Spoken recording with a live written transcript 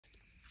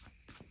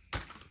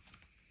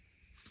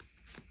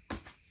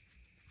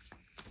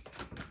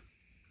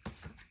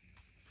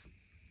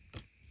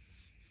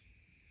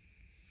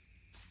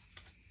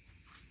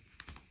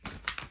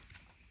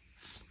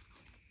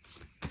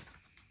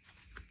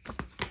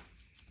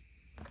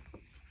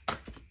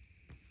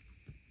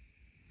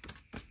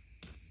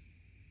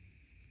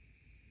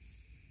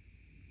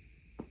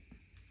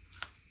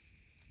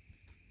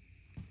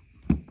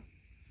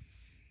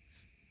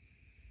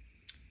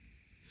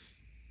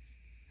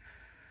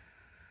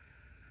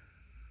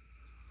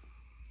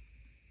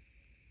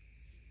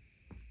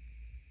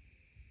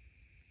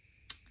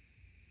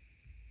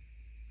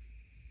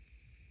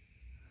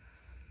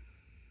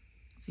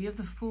So you have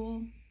the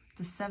Fool,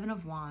 the Seven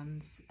of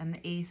Wands, and the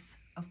Ace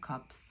of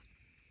Cups.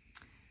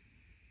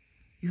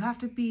 You have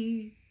to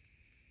be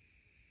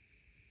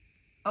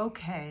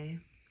okay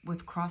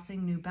with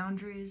crossing new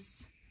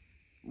boundaries,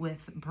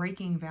 with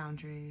breaking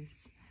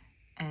boundaries,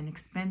 and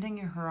expanding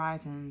your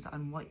horizons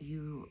on what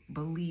you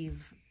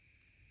believe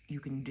you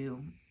can do.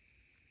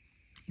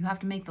 You have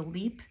to make the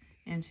leap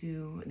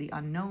into the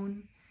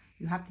unknown.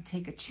 You have to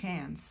take a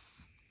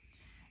chance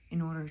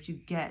in order to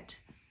get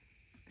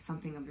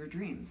something of your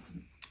dreams.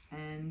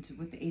 And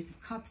with the Ace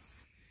of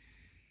Cups,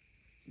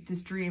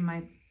 this dream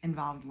might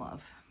involve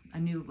love, a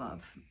new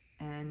love.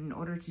 And in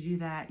order to do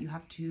that, you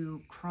have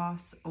to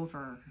cross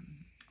over,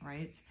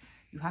 right?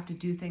 You have to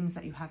do things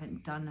that you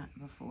haven't done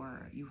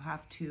before. You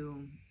have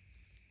to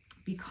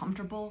be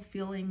comfortable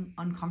feeling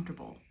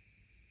uncomfortable.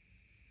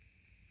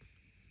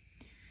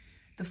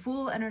 The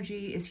Fool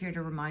energy is here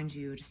to remind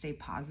you to stay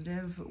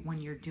positive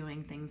when you're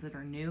doing things that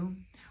are new.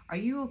 Are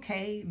you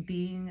okay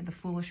being the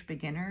foolish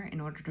beginner in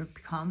order to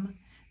become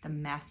the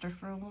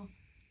masterful,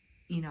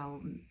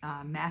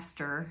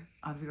 master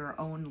of your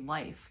own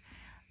life?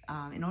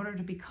 In order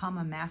to become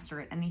a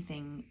master at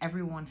anything,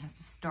 everyone has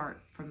to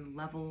start from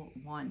level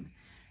 1.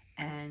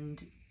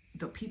 And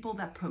the people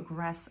that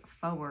progress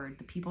forward,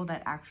 the people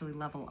that actually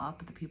level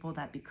up, the people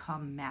that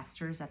become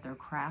masters at their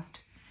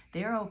craft,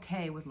 they're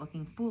okay with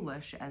looking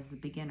foolish as the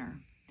beginner.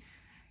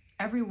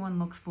 Everyone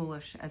looks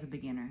foolish as a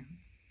beginner,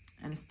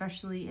 and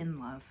especially in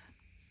love.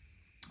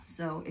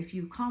 So if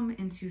you come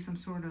into some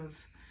sort of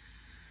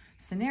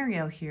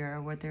scenario here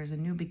where there's a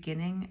new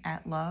beginning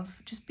at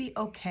love, just be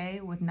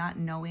okay with not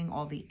knowing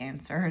all the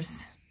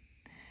answers.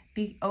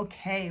 Be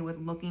okay with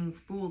looking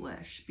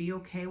foolish. Be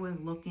okay with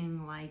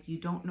looking like you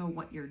don't know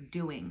what you're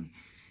doing.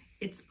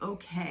 It's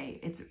okay.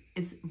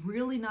 It's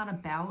really not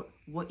about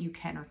what you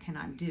can or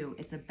cannot do.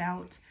 It's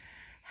about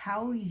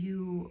how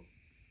you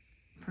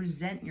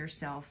present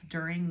yourself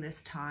during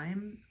this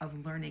time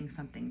of learning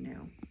something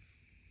new.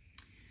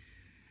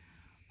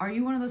 Are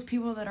you one of those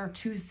people that are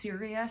too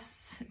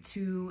serious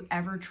to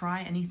ever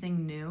try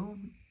anything new?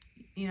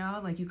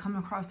 Like you come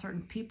across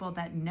certain people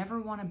that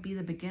never want to be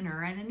the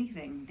beginner at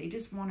anything. They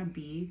just want to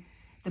be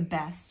the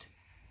best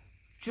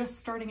just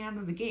starting out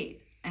of the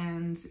gate.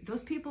 And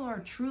those people are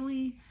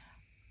truly,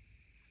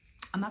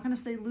 I'm not going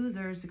to say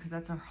losers because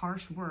that's a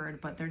harsh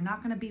word, but they're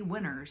not going to be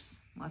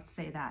winners. Let's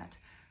say that.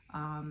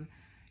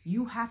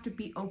 You have to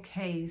be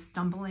okay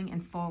stumbling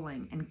and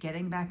falling and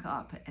getting back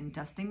up and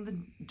dusting the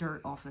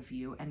dirt off of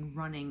you and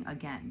running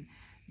again.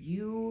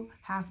 You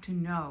have to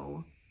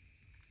know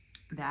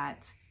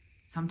that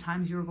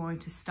sometimes you're going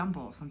to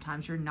stumble.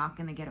 Sometimes you're not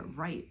going to get it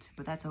right,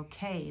 but that's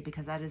okay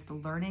because that is the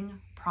learning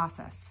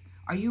process.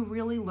 Are you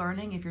really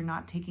learning if you're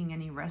not taking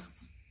any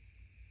risks?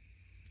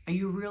 Are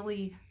you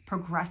really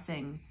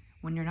progressing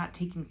when you're not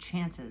taking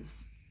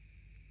chances?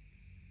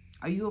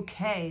 Are you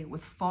okay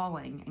with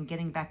falling and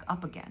getting back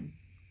up again?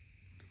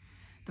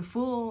 The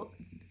Fool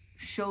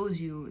shows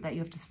you that you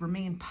have to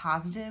remain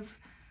positive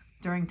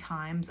during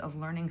times of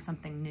learning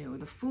something new.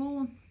 The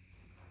Fool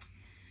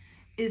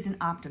is an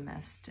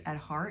optimist at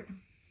heart.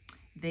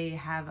 They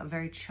have a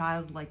very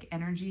childlike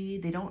energy.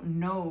 They don't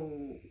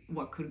know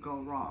what could go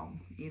wrong.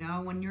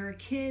 When you're a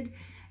kid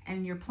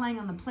and you're playing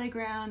on the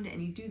playground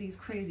and you do these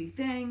crazy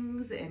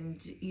things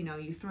and,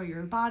 you throw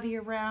your body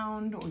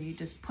around or you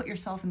just put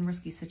yourself in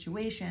risky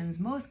situations,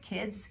 most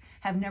kids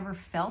have never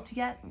felt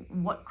yet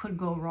what could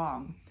go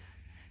wrong.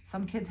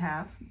 Some kids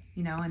have,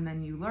 and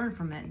then you learn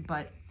from it,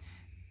 but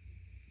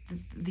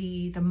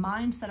the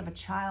mindset of a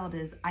child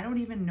is, I don't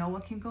even know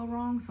what can go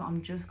wrong, so I'm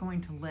just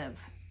going to live.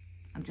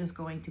 I'm just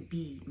going to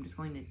be. I'm just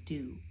going to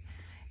do.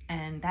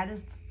 And that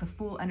is the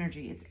Fool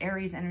energy. It's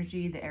Aries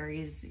energy. The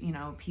Aries,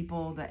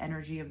 people, the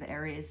energy of the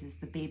Aries is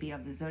the baby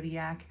of the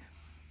zodiac.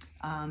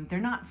 They're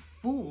not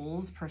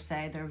fools per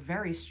se. They're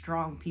very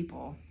strong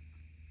people,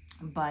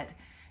 but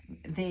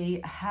they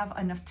have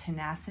enough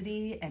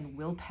tenacity and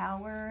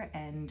willpower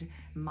and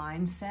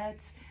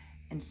mindset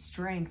and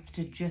strength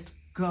to just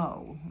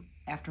go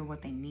after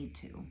what they need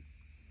to,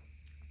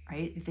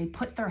 right? If they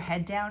put their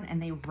head down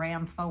and they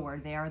ram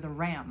forward, they are the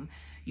ram.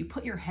 You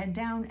put your head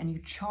down and you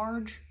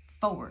charge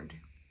forward,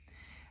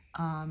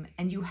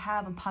 and you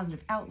have a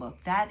positive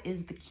outlook. That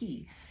is the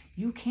key.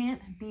 You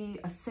can't be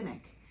a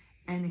cynic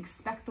and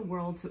expect the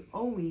world to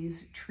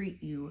always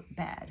treat you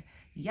bad.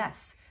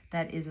 Yes,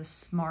 that is a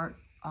smart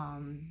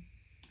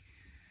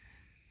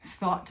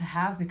thought to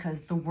have,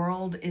 because the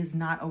world is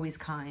not always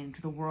kind.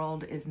 The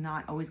world is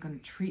not always going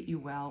to treat you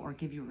well or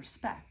give you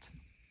respect.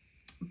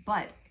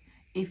 But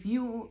if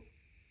you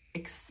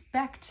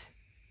expect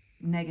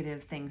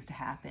negative things to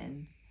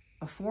happen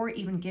before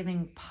even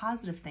giving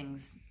positive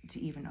things to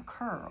even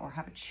occur or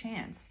have a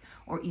chance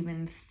or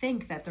even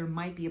think that there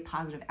might be a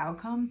positive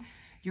outcome,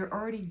 you're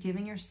already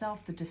giving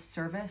yourself the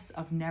disservice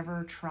of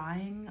never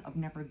trying, of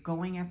never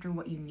going after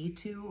what you need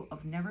to,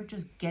 of never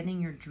just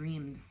getting your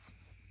dreams.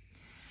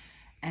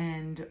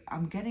 And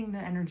I'm getting the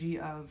energy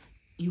of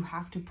you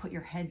have to put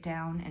your head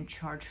down and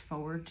charge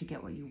forward to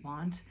get what you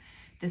want.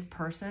 This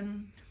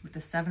person with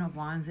the Seven of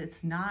Wands,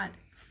 it's not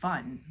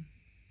fun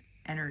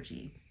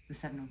energy. the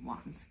Seven of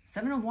Wands.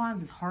 Seven of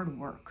Wands is hard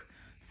work.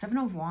 Seven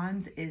of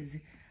Wands is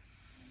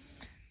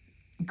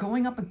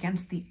going up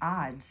against the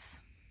odds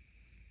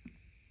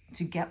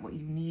to get what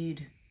you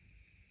need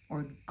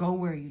or go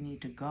where you need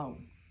to go.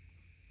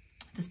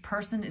 This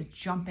person is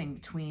jumping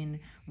between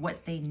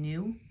what they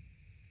knew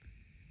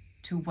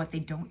to what they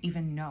don't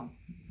even know.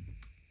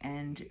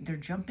 And they're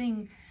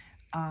jumping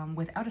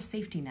without a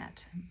safety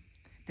net.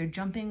 They're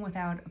jumping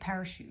without a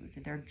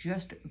parachute. They're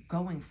just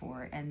going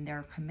for it, and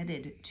they're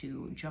committed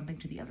to jumping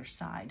to the other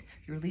side.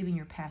 You're leaving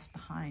your past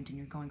behind and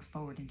you're going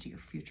forward into your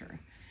future.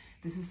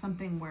 This is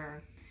something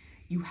where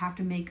you have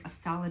to make a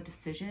solid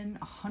decision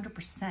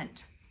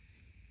 100%.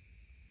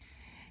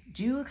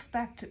 Do you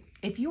expect,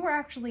 if you were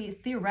actually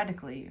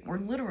theoretically or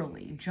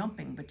literally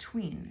jumping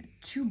between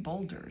two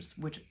boulders,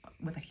 which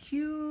with a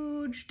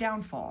huge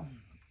downfall,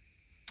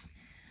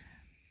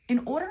 in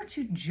order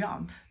to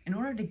jump, in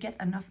order to get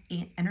enough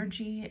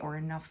energy or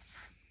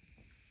enough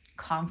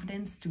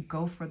confidence to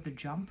go for the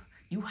jump,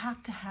 you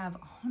have to have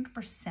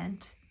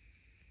 100%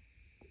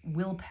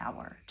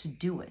 willpower to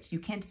do it. You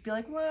can't just be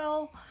like,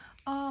 well,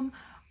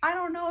 I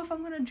don't know if I'm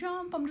going to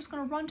jump. I'm just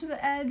going to run to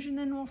the edge and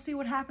then we'll see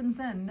what happens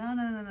then. No,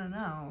 no, no, no,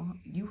 no.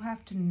 You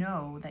have to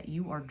know that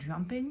you are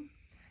jumping.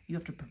 You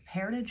have to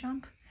prepare to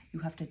jump. You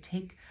have to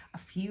take a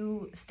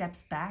few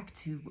steps back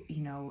to,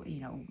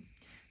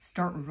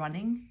 start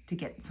running to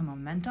get some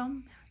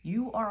momentum.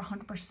 You are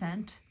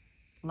 100%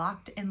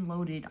 locked and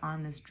loaded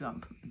on this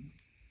jump.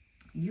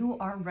 You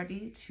are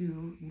ready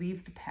to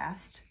leave the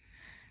past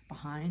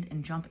behind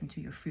and jump into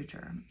your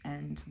future.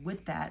 And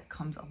with that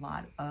comes a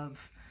lot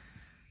of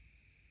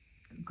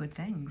good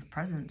things,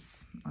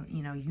 presence,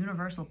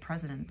 universal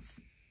presence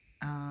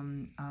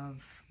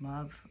of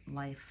love,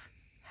 life,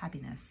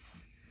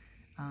 happiness,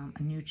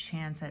 a new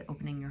chance at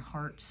opening your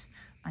heart,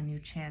 a new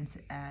chance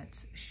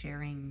at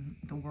sharing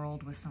the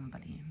world with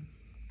somebody.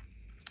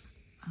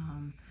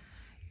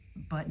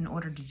 But in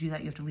order to do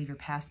that, you have to leave your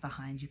past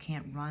behind. You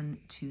can't run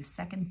to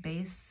second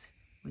base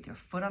with your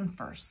foot on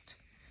first.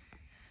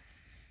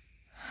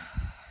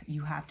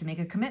 You have to make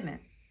a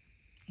commitment,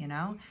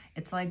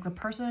 It's like the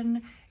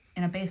person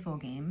in a baseball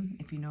game,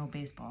 if you know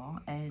baseball,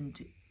 and,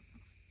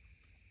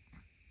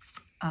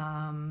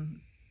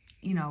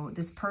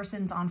 this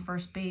person's on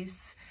first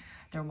base,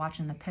 they're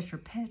watching the pitcher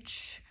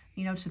pitch,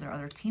 to their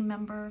other team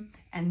member,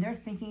 and they're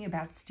thinking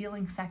about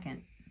stealing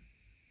second.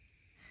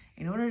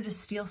 In order to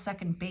steal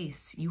second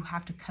base, you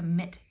have to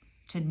commit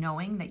to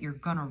knowing that you're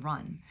gonna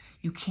run.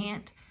 You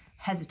can't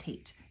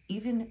hesitate.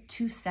 Even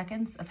 2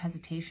 seconds of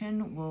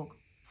hesitation will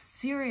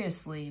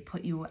seriously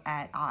put you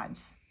at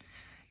odds.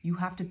 You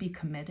have to be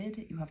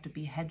committed, you have to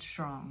be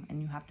headstrong,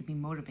 and you have to be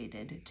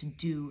motivated to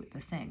do the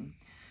thing.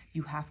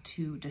 You have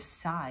to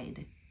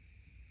decide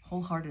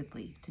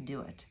wholeheartedly to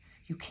do it.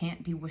 You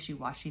can't be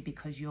wishy-washy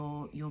because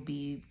you'll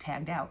be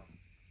tagged out.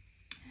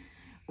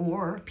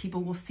 Or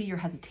people will see your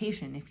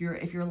hesitation. If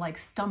you're like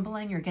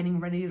stumbling, you're getting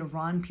ready to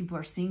run, people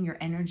are seeing your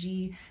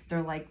energy.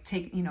 They're like,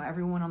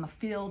 everyone on the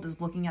field is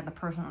looking at the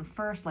person on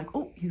first, like,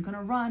 oh, he's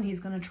gonna run, he's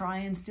gonna try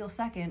and steal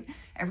second.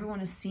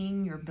 Everyone is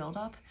seeing your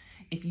buildup.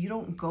 If you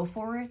don't go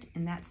for it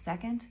in that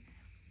second,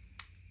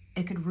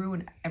 it could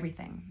ruin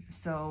everything.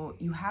 So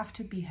you have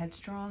to be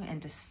headstrong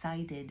and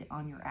decided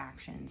on your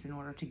actions in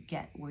order to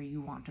get where you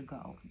want to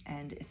go.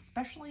 And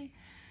especially,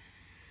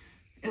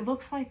 it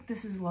looks like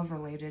this is love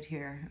related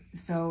here.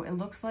 So it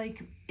looks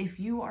like if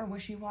you are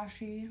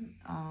wishy-washy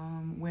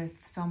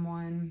with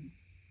someone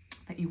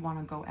that you want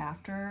to go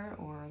after,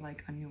 or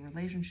like a new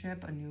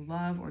relationship, a new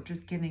love, or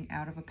just getting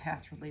out of a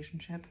past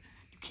relationship,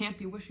 you can't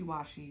be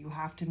wishy-washy. You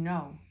have to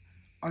know.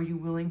 Are you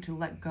willing to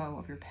let go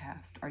of your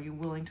past? Are you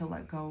willing to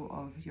let go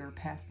of your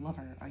past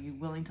lover? Are you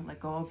willing to let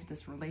go of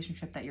this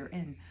relationship that you're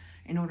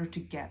in order to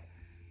get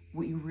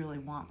what you really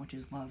want, which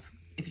is love?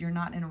 If you're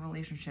not in a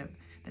relationship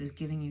that is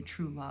giving you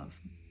true love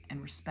and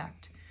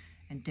respect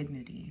and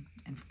dignity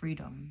and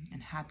freedom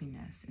and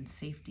happiness and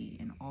safety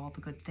and all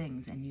the good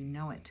things, and you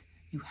know it,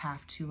 you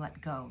have to let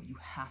go. You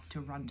have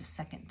to run to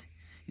second.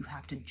 You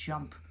have to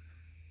jump,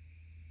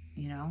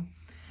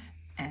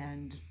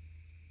 and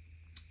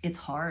it's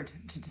hard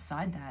to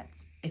decide that.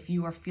 If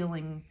you are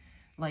feeling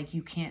like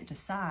you can't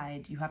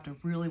decide, you have to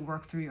really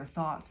work through your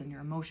thoughts and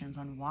your emotions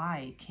on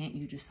why can't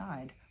you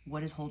decide?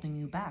 What is holding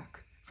you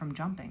back from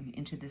jumping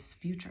into this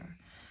future?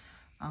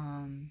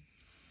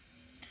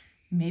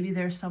 Maybe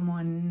there's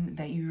someone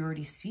that you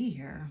already see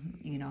here,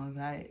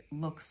 that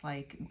looks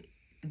like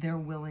they're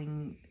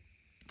willing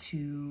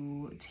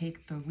to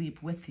take the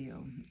leap with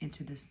you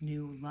into this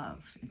new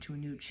love, into a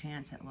new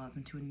chance at love,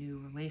 into a new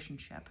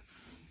relationship.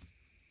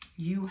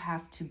 You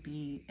have to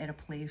be at a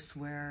place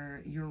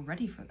where you're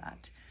ready for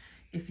that.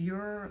 If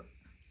you're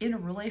in a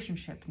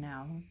relationship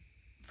now,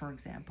 for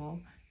example,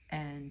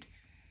 and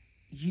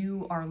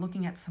you are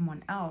looking at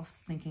someone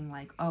else thinking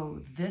like, oh,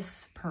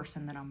 this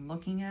person that I'm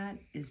looking at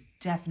is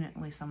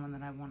definitely someone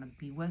that I want to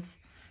be with.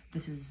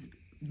 This is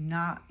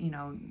not,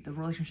 the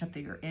relationship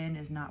that you're in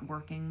is not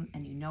working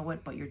and you know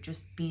it, but you're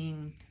just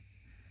being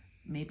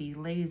maybe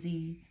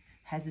lazy,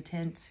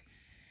 hesitant,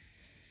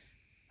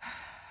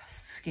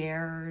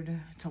 scared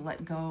to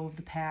let go of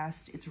the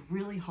past. It's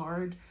really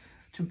hard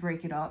to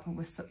break it up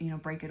with,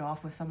 break it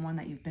off with someone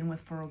that you've been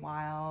with for a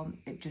while.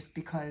 Just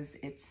because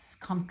it's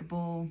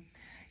comfortable.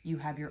 You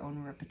have your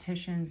own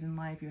repetitions in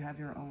life. You have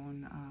your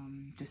own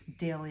just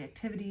daily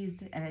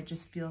activities, and it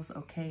just feels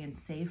okay and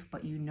safe,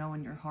 but you know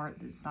in your heart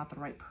that it's not the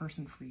right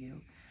person for you.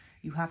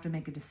 You have to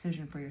make a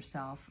decision for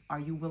yourself. Are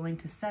you willing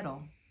to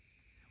settle,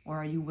 or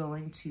are you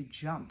willing to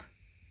jump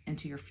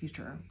into your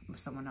future with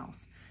someone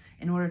else?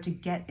 In order to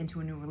get into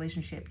a new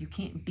relationship, you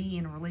can't be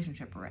in a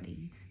relationship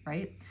already,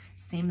 right?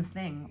 Same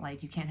thing,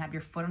 like you can't have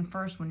your foot in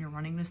first when you're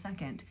running to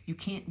second. You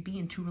can't be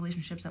in two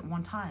relationships at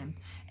one time.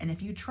 And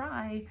if you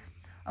try,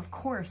 of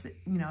course,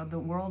 the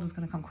world is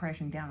going to come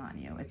crashing down on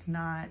you. It's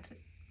not,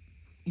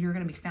 you're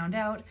going to be found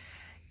out.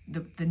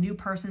 The new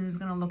person is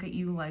going to look at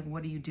you like,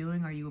 what are you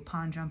doing? Are you a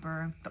pond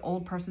jumper? The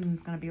old person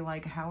is going to be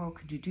like, how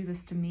could you do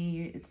this to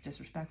me? It's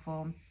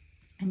disrespectful.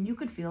 And you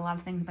could feel a lot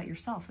of things about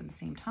yourself at the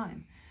same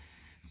time.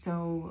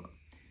 So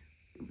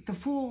the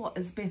Fool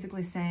is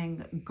basically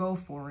saying, go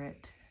for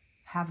it.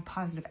 Have a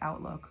positive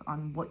outlook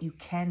on what you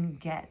can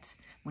get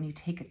when you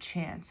take a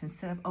chance,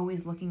 instead of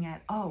always looking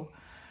at, oh,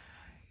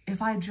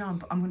 if I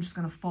jump, I'm just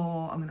going to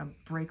fall. I'm going to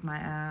break my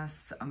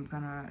ass. I'm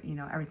going to,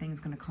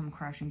 everything's going to come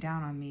crashing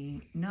down on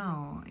me.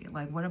 No,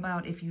 like, what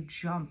about if you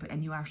jump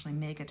and you actually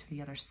make it to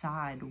the other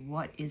side?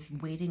 What is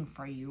waiting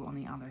for you on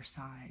the other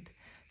side?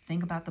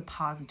 Think about the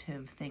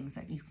positive things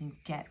that you can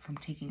get from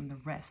taking the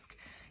risk.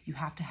 You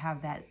have to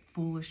have that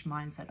foolish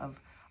mindset of,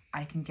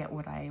 I can get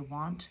what I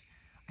want.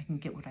 I can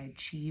get what I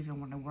achieve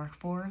and what I work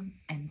for.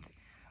 And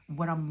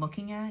what I'm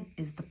looking at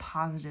is the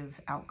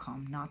positive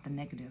outcome, not the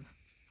negative.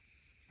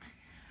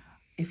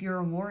 If you're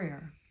a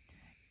warrior,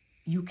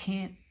 you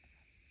can't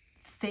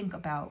think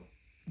about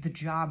the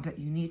job that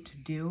you need to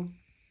do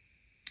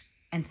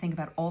and think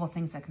about all the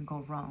things that can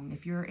go wrong.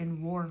 If you're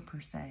in war,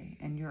 per se,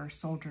 and you're a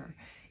soldier,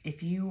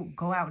 if you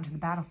go out into the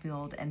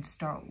battlefield and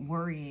start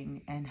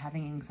worrying and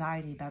having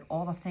anxiety about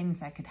all the things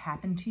that could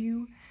happen to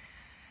you,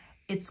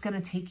 it's going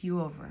to take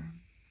you over.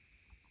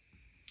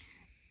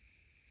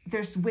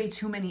 There's way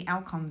too many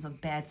outcomes of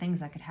bad things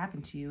that could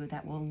happen to you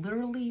that will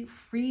literally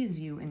freeze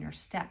you in your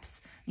steps.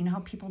 You know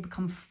how people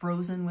become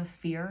frozen with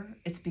fear?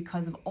 It's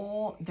because of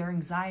all their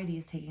anxiety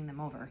is taking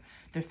them over.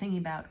 They're thinking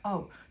about,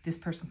 oh, this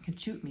person can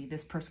shoot me,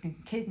 this person can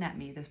kidnap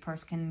me, this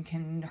person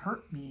can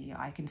hurt me,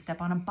 I can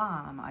step on a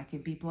bomb, I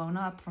could be blown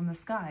up from the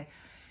sky.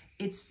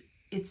 It's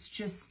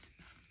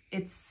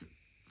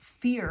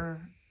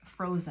fear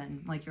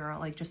frozen, like you're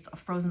like just a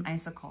frozen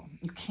icicle.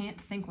 You can't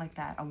think like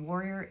that. A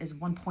warrior is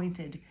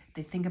one-pointed.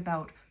 They think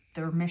about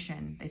their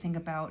mission. They think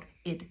about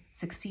it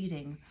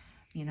succeeding,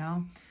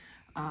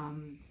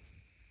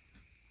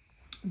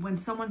 when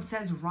someone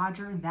says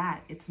Roger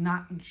that, it's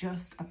not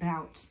just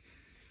about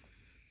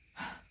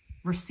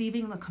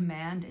receiving the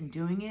command and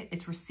doing it.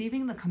 It's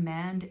receiving the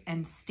command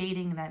and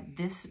stating that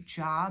this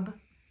job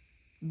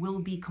will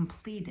be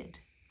completed.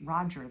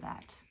 Roger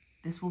that.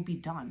 This will be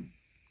done,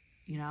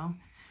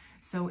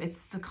 So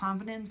it's the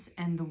confidence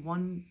and the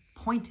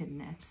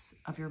one-pointedness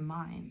of your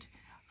mind,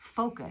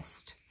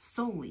 focused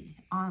solely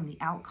on the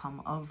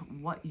outcome of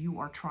what you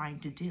are trying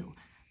to do.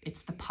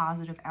 It's the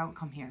positive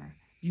outcome here.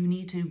 You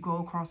need to go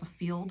across a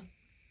field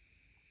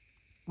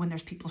when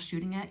there's people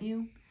shooting at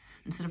you.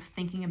 Instead of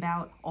thinking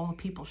about all the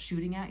people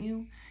shooting at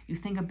you, you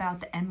think about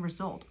the end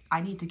result.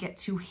 I need to get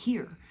to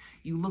here.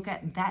 You look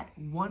at that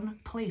one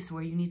place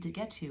where you need to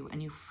get to,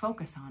 and you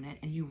focus on it,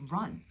 and you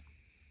run.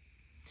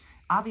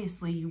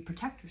 Obviously, you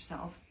protect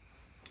yourself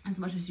as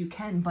much as you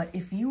can, but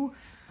if you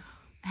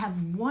have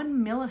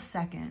 1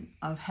 millisecond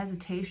of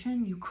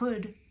hesitation, you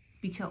could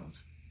be killed.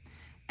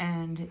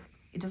 And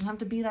it doesn't have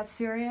to be that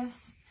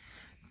serious,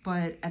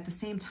 but at the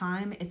same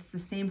time, it's the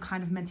same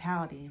kind of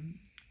mentality.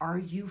 Are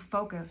you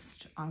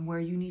focused on where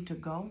you need to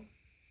go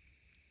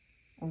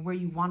or where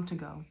you want to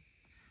go?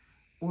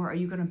 Or are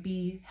you going to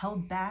be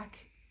held back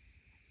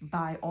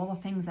by all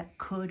the things that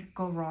could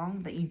go wrong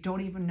that you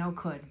don't even know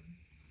could?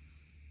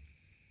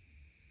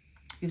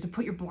 You have to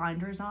put your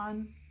blinders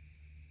on,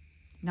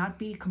 not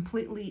be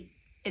completely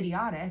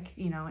idiotic,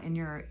 in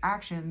your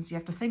actions. You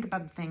have to think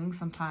about the things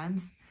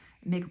sometimes,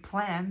 make a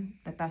plan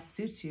that best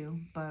suits you,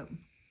 but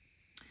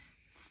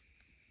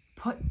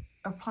put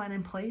a plan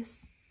in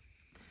place,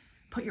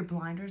 put your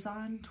blinders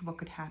on to what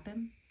could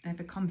happen. And if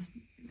it comes,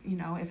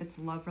 if it's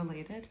love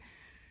related,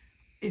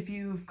 if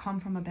you've come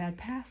from a bad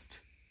past,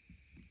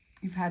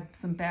 you've had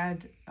some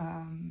bad,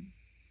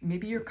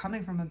 maybe you're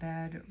coming from a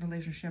bad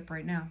relationship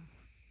right now.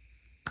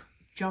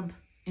 Jump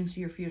into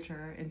your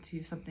future,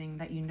 into something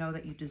that you know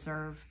that you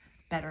deserve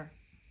better.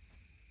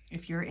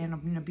 If you're in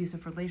an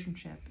abusive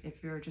relationship,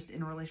 if you're just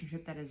in a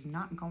relationship that is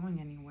not going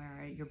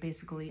anywhere, you're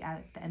basically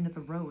at the end of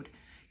the road,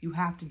 you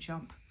have to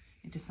jump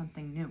into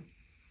something new.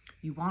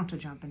 You want to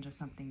jump into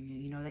something new.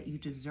 You know that you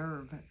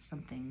deserve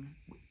something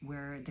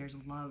where there's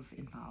love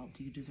involved.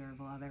 You deserve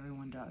love.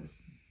 Everyone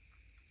does.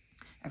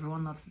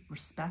 Everyone loves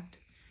respect.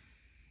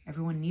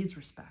 Everyone needs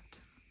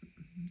respect,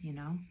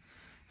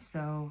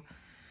 So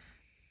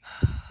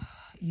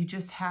you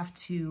just have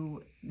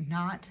to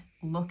not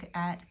look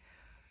at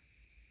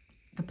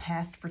the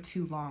past for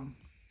too long.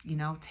 You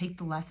know, take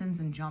the lessons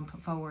and jump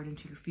forward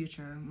into your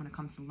future when it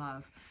comes to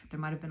love. There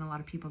might have been a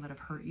lot of people that have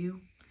hurt you,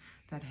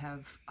 that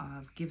have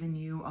given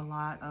you a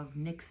lot of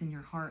nicks in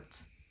your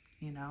heart,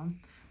 you know,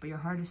 but your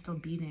heart is still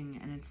beating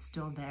and it's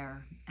still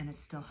there and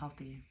it's still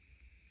healthy.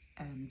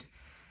 And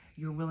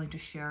you're willing to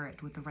share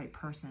it with the right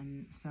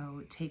person.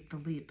 So take the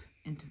leap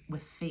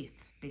with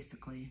faith,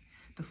 basically.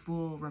 The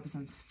Fool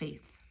represents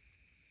faith.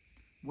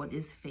 What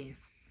is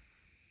faith?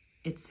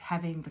 It's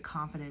having the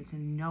confidence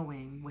in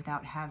knowing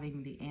without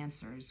having the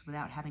answers,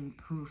 without having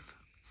proof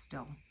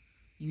still.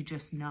 You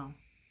just know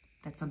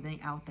that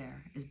something out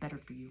there is better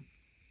for you.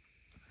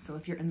 So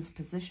if you're in this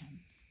position,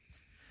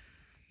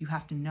 you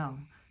have to know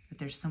that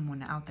there's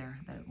someone out there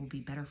that will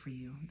be better for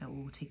you, that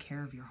will take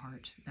care of your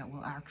heart, that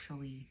will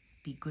actually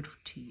be good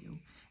to you.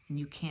 And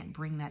you can't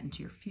bring that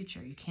into your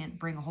future. You can't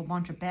bring a whole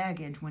bunch of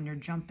baggage when you're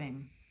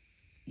jumping,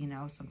 you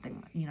know,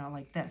 something, you know,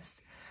 like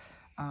this.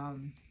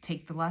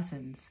 Take the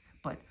lessons,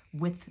 but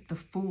with the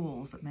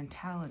Fool's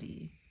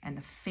mentality and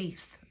the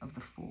faith of the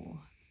Fool,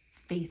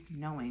 faith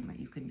knowing that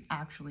you can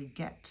actually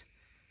get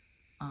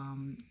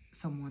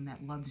someone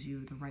that loves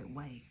you the right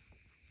way.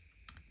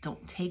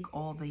 Don't take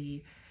all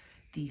the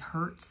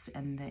hurts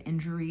and the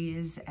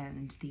injuries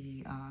and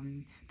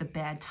the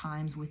bad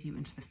times with you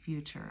into the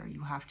future.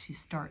 You have to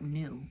start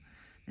new.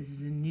 This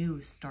is a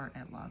new start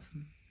at love.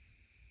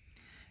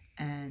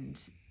 And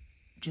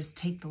just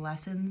take the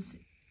lessons,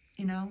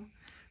 you know,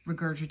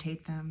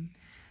 regurgitate them,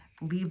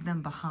 leave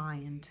them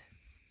behind,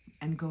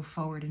 and go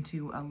forward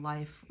into a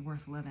life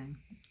worth living.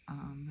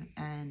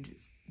 And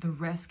the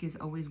risk is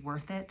always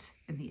worth it.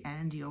 In the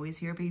end, you always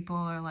hear people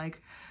are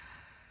like,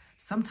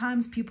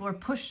 sometimes people are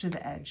pushed to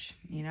the edge,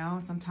 you know?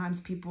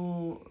 Sometimes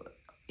people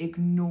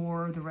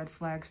ignore the red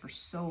flags for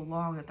so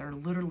long that they're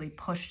literally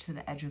pushed to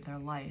the edge of their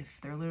life.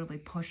 They're literally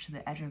pushed to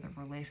the edge of their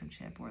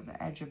relationship or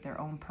the edge of their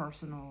own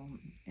personal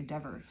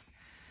endeavors.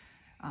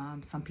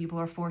 Some people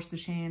are forced to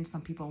change.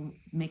 Some people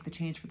make the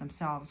change for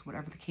themselves.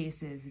 Whatever the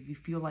case is, if you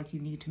feel like you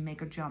need to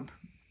make a jump,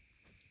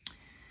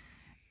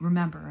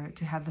 remember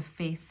to have the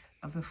faith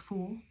of the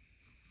Fool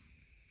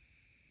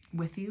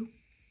with you,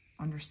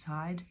 on your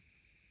side,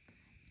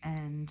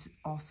 and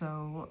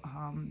also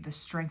the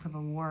strength of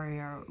a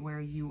warrior,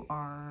 where you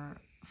are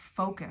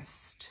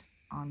focused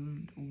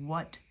on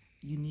what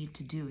you need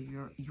to do,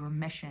 your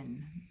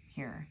mission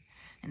here.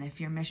 And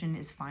if your mission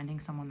is finding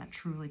someone that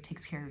truly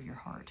takes care of your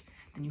heart,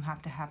 then you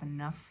have to have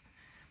enough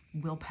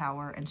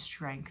willpower and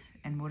strength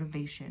and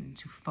motivation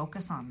to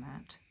focus on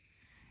that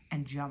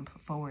and jump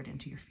forward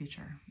into your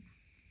future.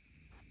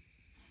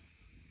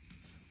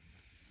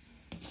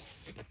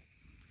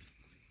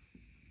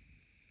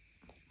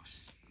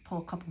 Let's pull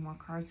a couple more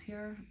cards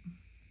here.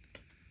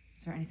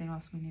 Is there anything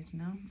else we need to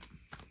know?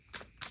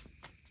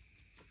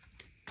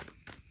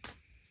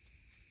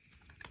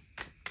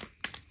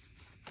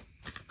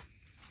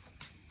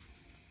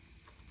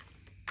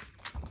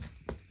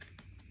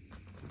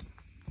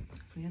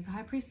 So we have the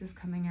High Priestess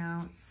coming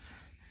out.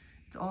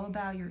 It's all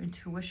about your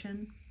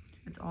intuition.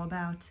 It's all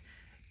about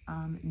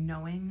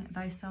knowing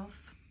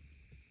thyself.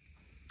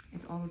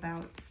 It's all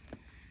about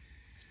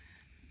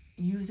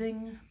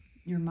using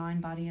your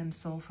mind, body, and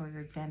soul for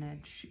your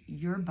advantage.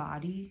 Your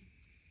body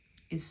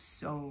is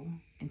so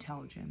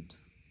intelligent.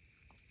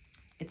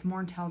 It's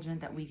more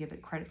intelligent than we give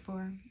it credit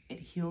for. It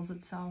heals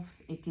itself.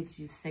 It gives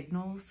you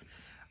signals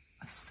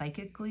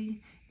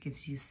psychically. It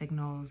gives you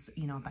signals,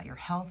 you know, about your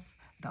health,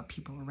 about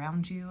people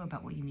around you,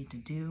 about what you need to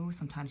do.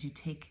 Sometimes you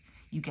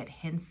get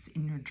hints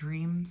in your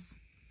dreams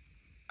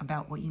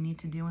about what you need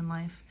to do in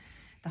life.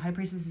 The High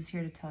Priestess is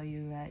here to tell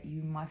you that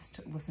you must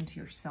listen to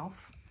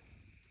yourself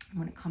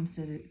when it comes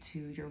to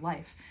your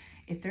life.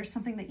 If there's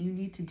something that you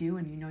need to do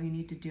and you know you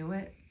need to do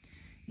it,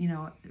 you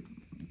know,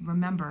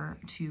 remember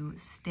to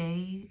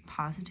stay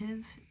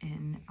positive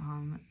in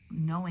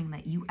knowing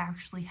that you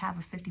actually have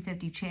a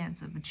 50-50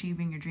 chance of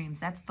achieving your dreams.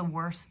 That's the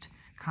worst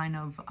kind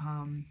of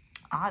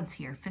odds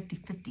here,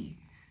 50-50.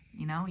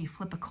 You know, you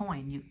flip a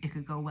coin, it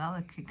could go well,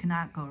 it could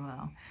not go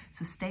well.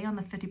 So stay on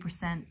the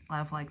 50%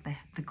 of like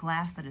the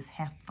glass that is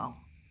half full,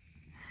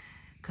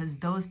 because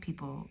those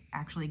people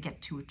actually get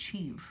to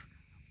achieve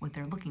what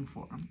they're looking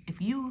for.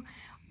 If you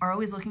are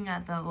always looking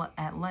at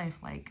life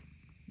like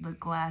the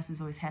glass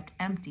is always half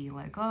empty,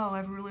 like, oh,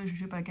 every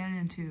relationship I get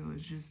into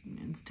is just,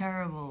 it's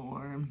terrible,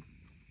 or,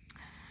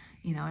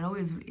 you know,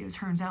 it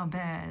turns out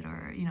bad,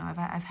 or, you know,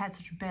 I've had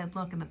such bad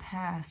luck in the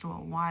past,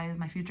 well, why is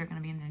my future going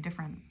to be any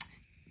different?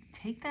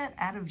 Take that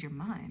out of your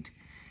mind.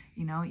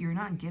 You know, you're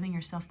not giving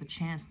yourself the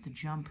chance to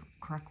jump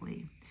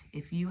correctly.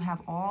 If you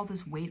have all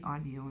this weight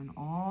on you and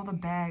all the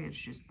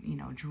baggage just, you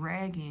know,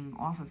 dragging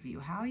off of you,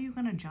 how are you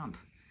going to jump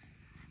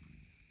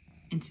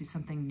into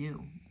something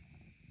new,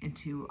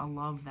 into a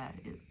love that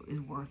is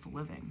worth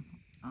living?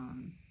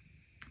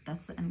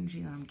 That's the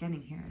energy that I'm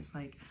getting here. Is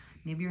like,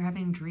 maybe you're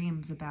having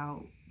dreams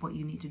about what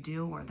you need to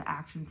do or the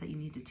actions that you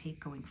need to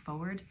take going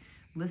forward.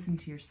 Listen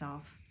to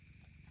yourself.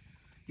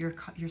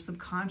 Your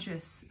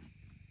subconscious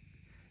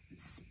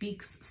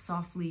speaks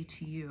softly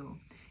to you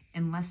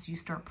unless you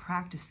start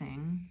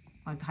practicing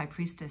like the High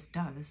Priestess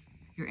does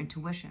your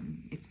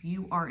intuition. If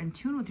you are in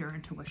tune with your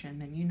intuition,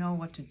 then you know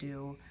what to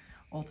do.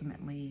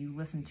 Ultimately, you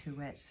listen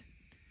to it,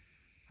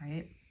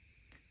 right?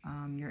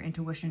 Your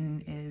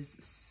intuition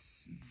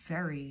is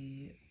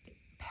very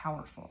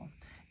powerful.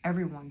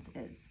 Everyone's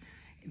is.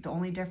 The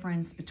only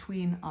difference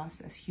between us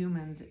as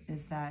humans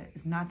is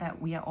not that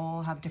we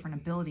all have different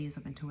abilities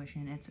of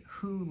intuition. It's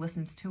who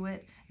listens to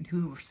it and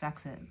who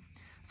respects it.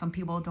 Some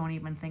people don't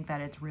even think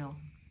that it's real,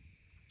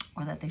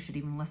 or that they should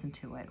even listen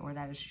to it, or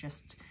that it's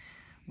just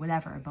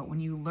whatever. But when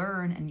you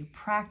learn and you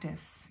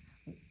practice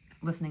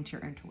listening to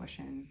your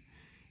intuition,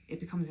 it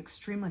becomes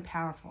extremely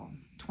powerful.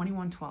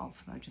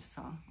 21:12 that I just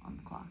saw on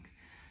the clock.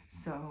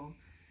 So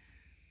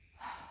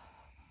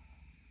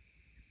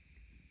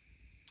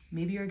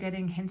maybe you're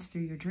getting hints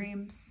through your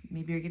dreams.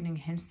 Maybe you're getting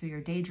hints through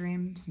your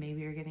daydreams.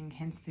 Maybe you're getting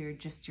hints through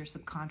just your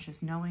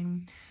subconscious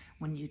knowing.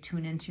 When you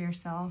tune into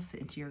yourself,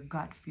 into your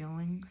gut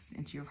feelings,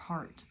 into your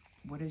heart,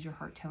 what is your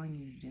heart telling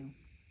you to do?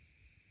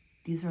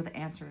 These are the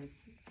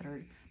answers that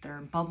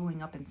are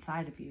bubbling up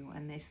inside of you,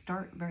 and they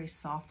start very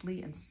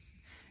softly and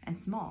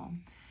small.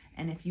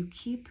 And if you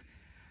keep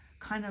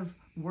kind of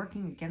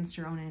working against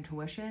your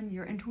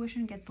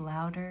intuition gets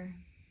louder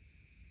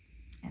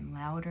and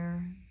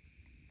louder.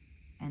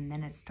 And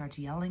then it starts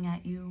yelling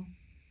at you,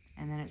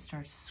 and then it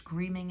starts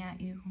screaming at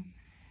you,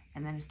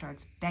 and then it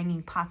starts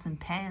banging pots and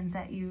pans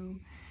at you,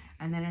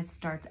 and then it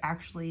starts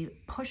actually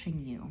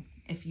pushing you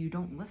if you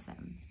don't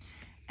listen.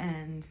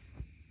 And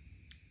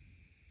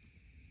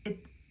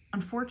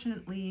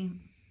unfortunately,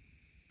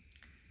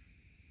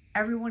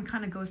 everyone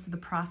kind of goes through the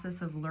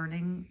process of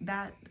learning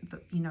that,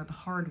 the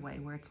hard way,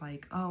 where it's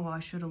like, oh, well, I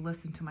should have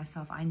listened to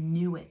myself. I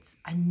knew it.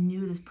 I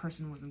knew this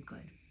person wasn't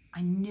good.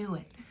 I knew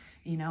it.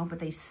 But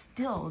they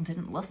still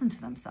didn't listen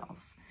to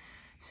themselves.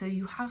 So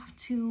you have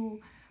to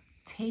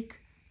take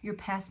your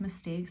past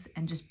mistakes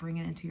and just bring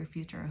it into your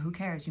future. Who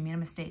cares? You made a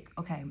mistake.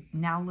 Okay,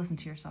 now listen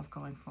to yourself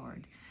going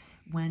forward.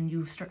 When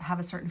you have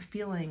a certain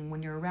feeling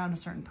when you're around a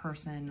certain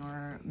person,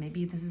 or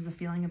maybe this is a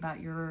feeling about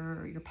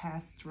your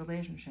past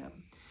relationship,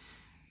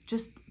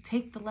 just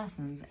take the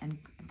lessons and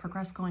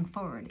progress going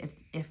forward.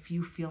 If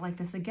you feel like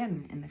this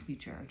again in the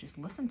future, just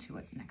listen to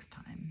it next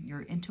time.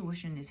 Your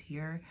intuition is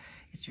here.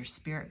 It's your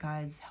spirit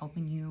guides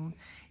helping you.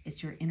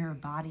 It's your inner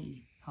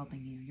body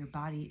helping you. Your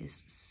body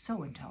is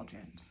so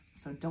intelligent.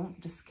 So don't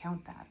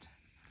discount that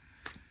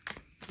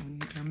when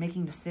you're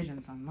making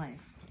decisions on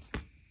life.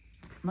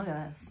 Look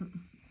at this.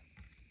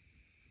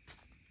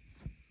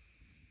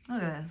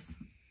 Look at this.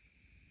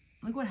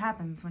 Look what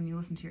happens when you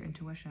listen to your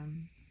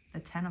intuition.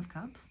 The 10 of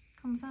Cups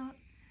comes out.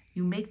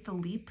 You make the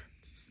leap.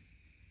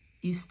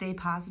 You stay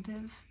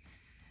positive.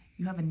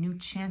 You have a new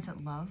chance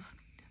at love.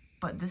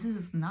 But this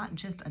is not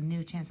just a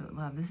new chance at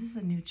love. This is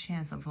a new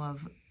chance of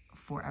love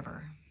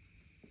forever.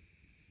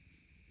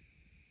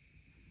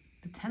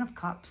 The 10 of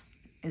Cups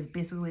is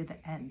basically the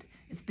end.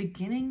 It's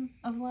beginning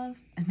of love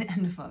and the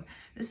end of love.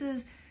 This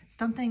is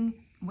something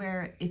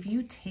where if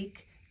you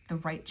take the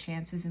right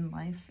chances in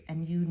life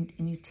and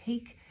you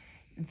take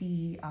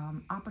the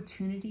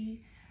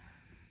opportunity,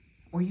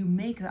 or you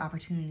make the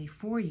opportunity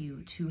for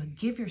you to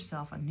give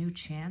yourself a new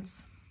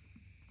chance,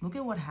 look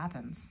at what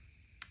happens.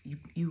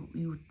 You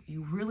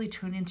really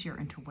tune into your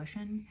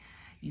intuition.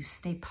 You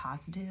stay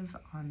positive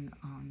on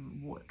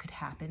what could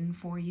happen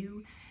for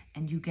you,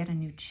 and you get a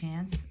new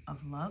chance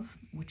of love,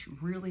 which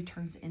really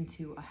turns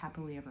into a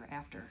happily ever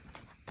after.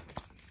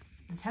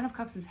 The 10 of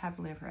Cups is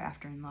happily ever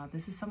after in love.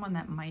 This is someone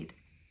that might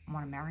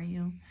want to marry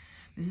you.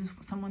 This is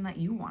someone that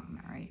you want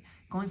to marry.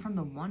 Going from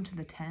the 1 to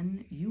the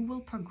 10, you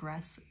will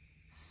progress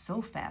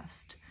so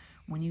fast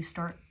when you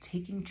start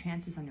taking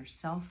chances on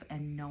yourself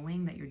and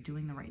knowing that you're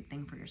doing the right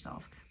thing for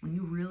yourself. When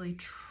you really,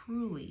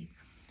 truly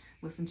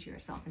listen to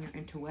yourself and your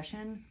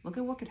intuition, look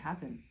at what could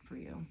happen for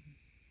you.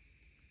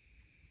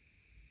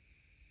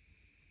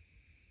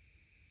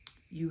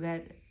 You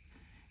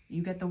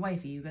get the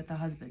wifey, you get the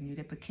husband, you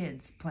get the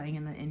kids playing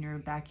in your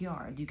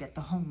backyard, you get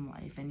the home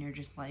life, and you're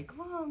just like,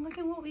 oh, look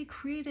at what we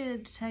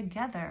created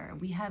together.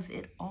 We have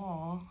it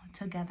all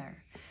together.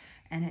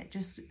 And it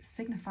just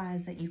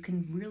signifies that you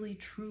can really,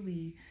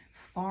 truly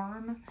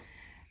farm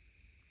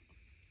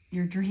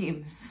your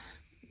dreams,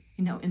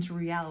 into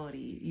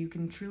reality. You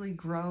can truly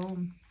grow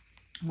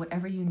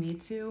whatever you need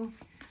to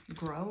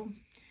grow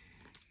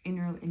in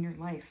your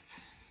life,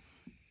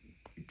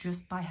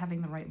 just by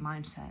having the right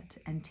mindset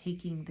and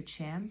taking the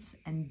chance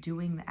and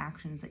doing the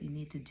actions that you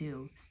need to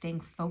do, staying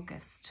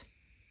focused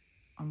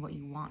on what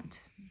you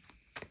want.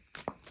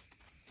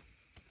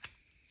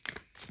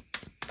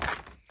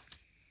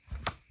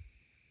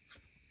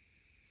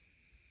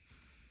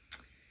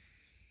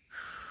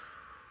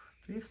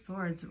 Three of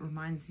Swords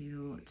reminds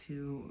you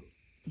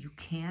you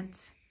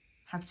can't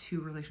have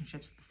two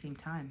relationships at the same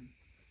time.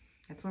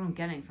 That's what I'm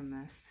getting from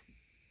this.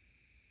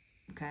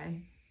 Okay?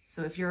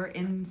 So if you're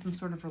in some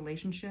sort of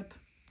relationship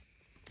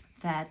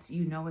that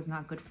is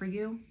not good for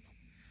you,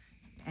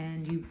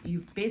 and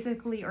you've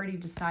basically already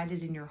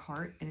decided in your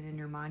heart and in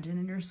your mind and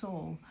in your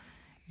soul,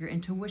 your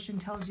intuition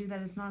tells you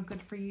that it's not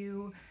good for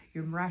you,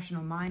 your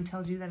rational mind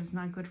tells you that it's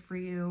not good for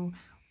you,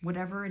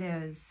 whatever it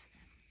is,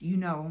 you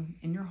know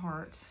in your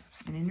heart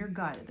and in your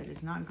gut that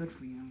is not good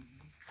for you.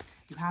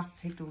 You have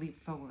to take the leap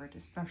forward,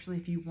 especially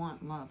if you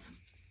want love.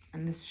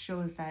 And this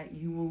shows that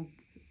you will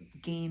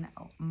gain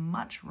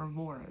much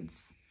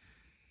rewards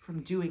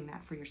from doing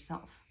that for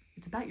yourself.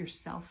 It's about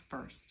yourself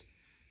first.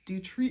 Do you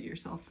treat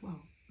yourself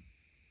well?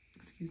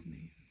 Excuse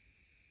me.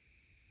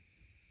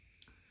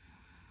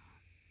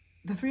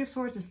 The Three of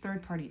Swords is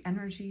third-party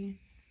energy,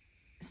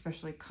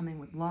 especially coming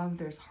with love.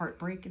 There's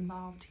heartbreak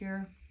involved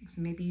here.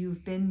 So maybe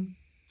you've been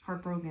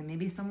heartbroken.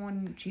 Maybe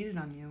someone cheated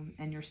on you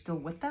and you're still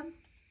with them.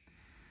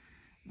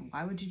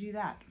 Why would you do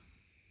that?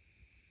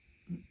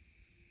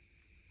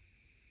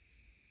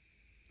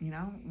 You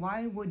know,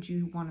 why would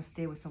you want to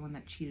stay with someone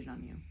that cheated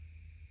on you?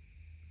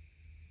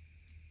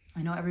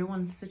 I know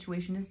everyone's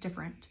situation is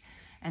different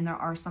and there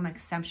are some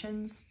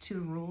exceptions to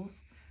the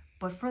rules,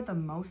 but for the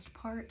most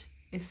part,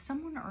 if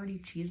someone already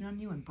cheated on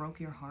you and broke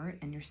your heart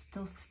and you're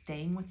still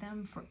staying with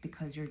them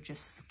because you're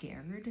just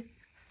scared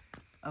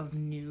of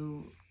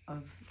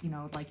you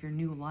know, like your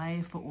new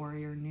life or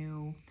your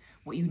new,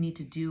 what you need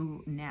to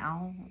do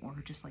now, or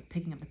just like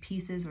picking up the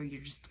pieces, or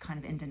you're just kind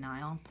of in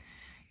denial,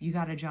 you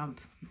got to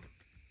jump.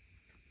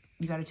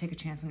 You got to take a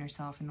chance on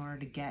yourself in order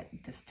to get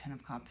this 10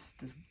 of Cups,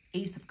 this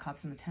Ace of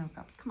Cups and the 10 of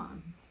Cups. Come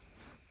on.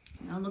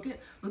 You know, look at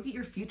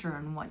your future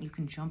and what you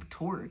can jump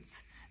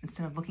towards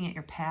instead of looking at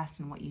your past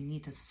and what you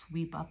need to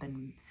sweep up.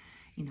 And,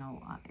 you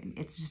know,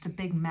 it's just a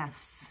big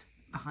mess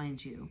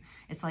behind you.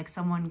 It's like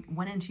someone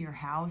went into your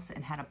house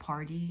and had a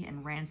party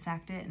and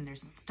ransacked it, and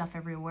there's stuff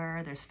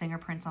everywhere. There's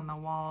fingerprints on the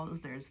walls.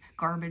 There's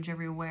garbage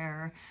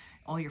everywhere.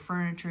 All your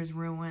furniture is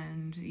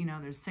ruined. You know,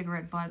 there's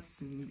cigarette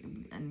butts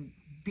and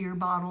beer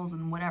bottles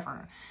and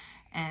whatever.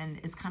 And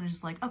it's kind of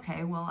just like,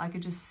 okay, well, I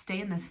could just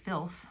stay in this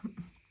filth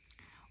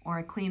or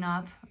I clean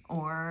up,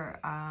 or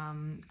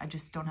I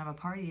just don't have a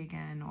party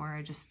again, or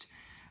I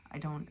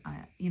don't,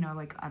 you know,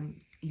 like,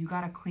 you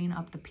got to clean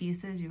up the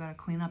pieces. You got to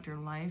clean up your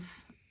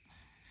life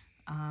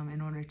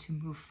in order to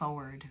move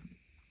forward.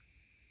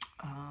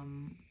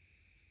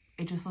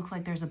 It just looks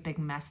like there's a big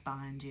mess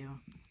behind you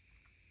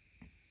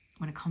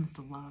when it comes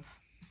to love,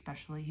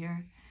 especially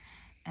here.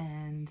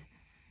 And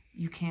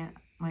you can't,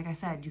 like I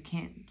said, you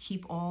can't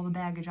keep all the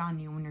baggage on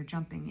you when you're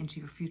jumping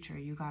into your future.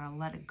 You gotta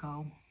let it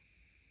go.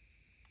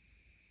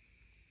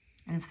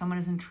 And if someone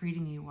isn't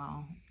treating you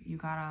well, you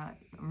gotta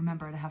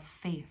remember to have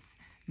faith,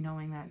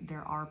 knowing that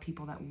there are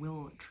people that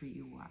will treat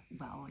you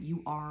well.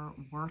 You are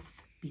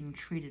worth being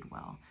treated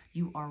well.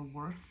 You are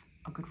worth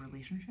a good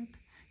relationship.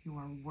 You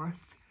are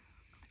worth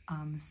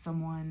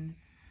someone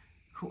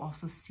who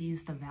also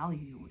sees the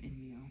value in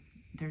you.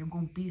 There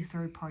won't be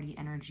third-party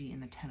energy in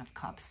the 10 of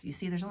Cups. You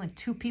see, there's only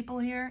 2 people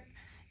here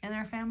in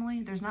their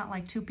family. There's not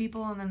like 2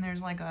 people and then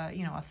there's like a,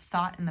 you know, a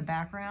thought in the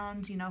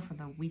background, you know, for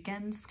the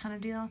weekends kind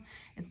of deal.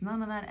 It's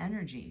none of that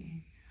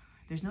energy.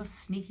 There's no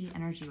sneaky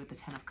energy with the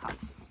 10 of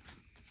Cups.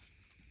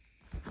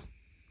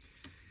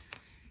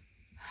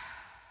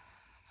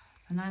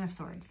 The 9 of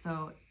Swords.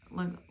 So,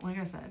 like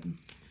I said,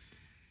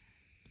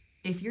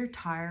 if you're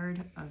tired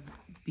of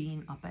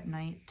being up at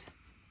night,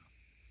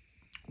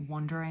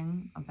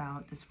 wondering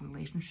about this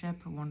relationship,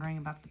 wondering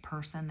about the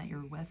person that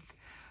you're with,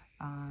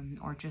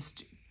 or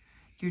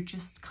you're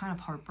just kind of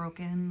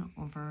heartbroken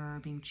over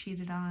being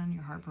cheated on,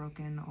 you're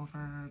heartbroken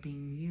over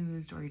being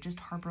used, or you're just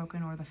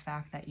heartbroken over the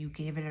fact that you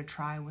gave it a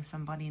try with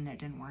somebody and it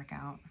didn't work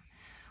out.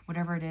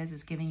 Whatever it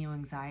is giving you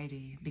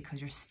anxiety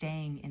because you're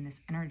staying in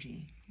this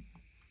energy.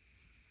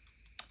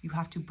 You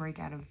have to break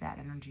out of that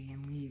energy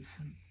and leave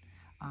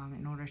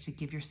in order to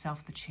give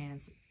yourself the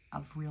chance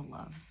of real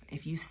love.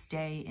 If you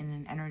stay in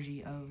an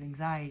energy of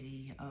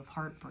anxiety, of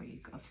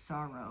heartbreak, of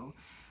sorrow,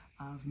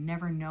 of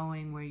never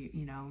knowing where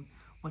you know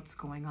what's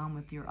going on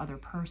with your other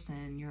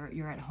person,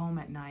 you're at home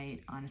at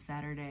night on a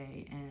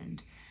Saturday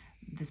and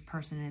this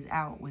person is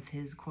out with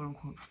his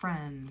quote-unquote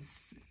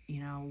friends,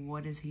 you know,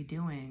 what is he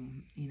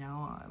doing? You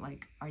know,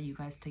 like, are you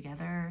guys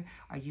together?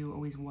 Are you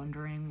always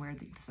wondering where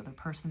this other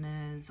person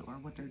is or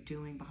what they're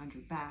doing behind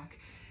your back?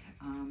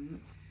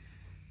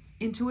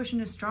 Intuition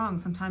is strong.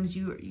 Sometimes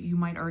you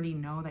might already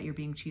know that you're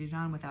being cheated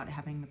on without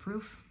having the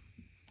proof.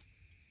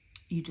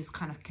 You just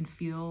kind of can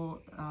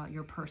feel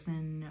your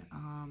person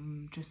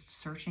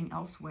just searching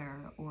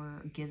elsewhere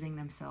or giving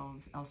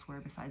themselves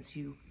elsewhere besides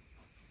you.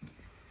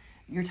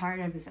 You're tired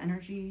of this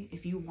energy.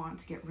 If you want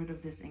to get rid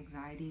of this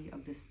anxiety,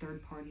 of this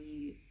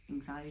third-party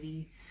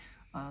anxiety,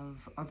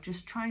 of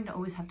just trying to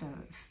always have to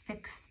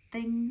fix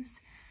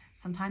things,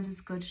 sometimes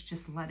it's good to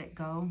just let it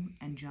go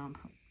and jump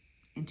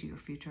into your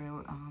future.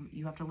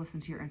 You have to listen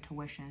to your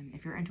intuition.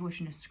 If your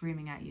intuition is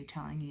screaming at you,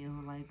 telling you,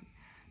 like,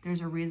 there's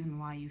a reason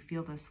why you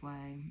feel this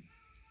way,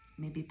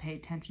 maybe pay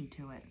attention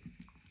to it.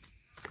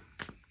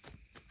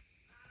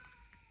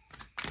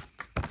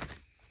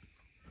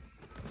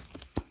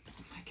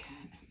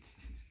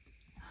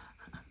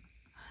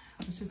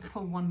 Let's just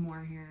pull one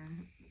more here.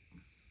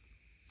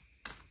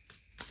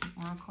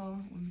 Oracle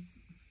was...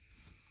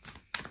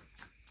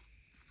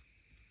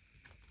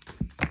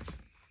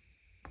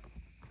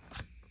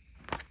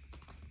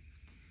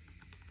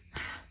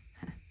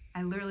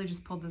 I literally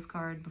just pulled this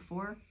card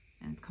before,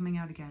 and it's coming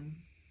out again.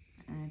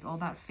 and it's all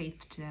about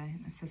faith today.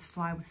 It says,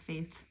 fly with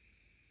faith.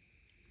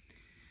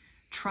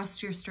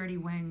 Trust your sturdy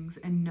wings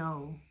and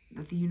know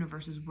that the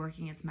universe is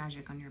working its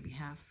magic on your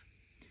behalf.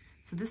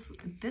 So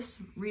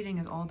this reading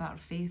is all about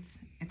faith.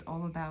 It's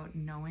all about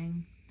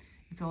knowing.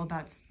 It's all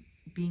about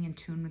being in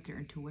tune with your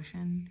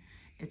intuition.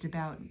 It's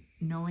about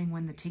knowing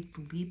when to take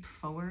the leap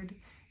forward.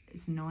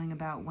 It's knowing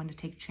about when to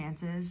take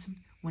chances,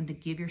 when to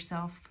give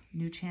yourself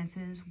new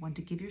chances, when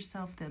to give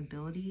yourself the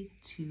ability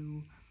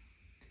to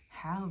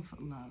have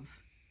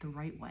love the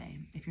right way.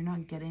 If you're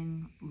not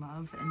getting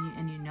love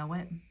and you know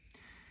it,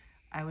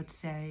 I would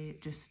say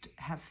just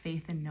have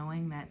faith in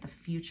knowing that the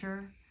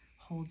future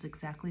holds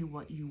exactly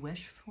what you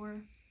wish for.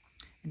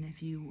 And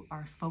if you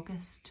are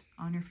focused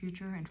on your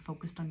future and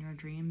focused on your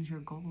dreams, your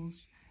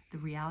goals, the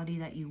reality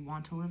that you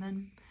want to live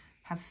in,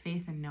 have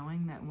faith in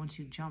knowing that once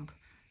you jump,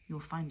 you'll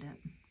find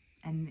it.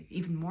 And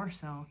even more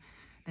so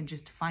than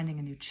just finding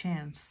a new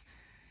chance,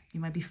 you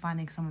might be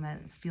finding someone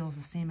that feels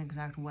the same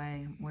exact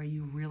way, where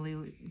you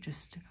really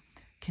just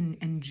can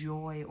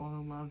enjoy all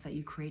the love that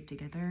you create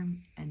together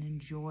and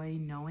enjoy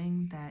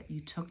knowing that you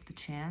took the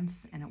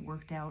chance and it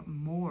worked out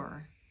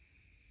more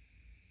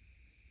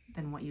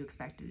than what you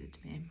expected it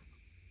to be.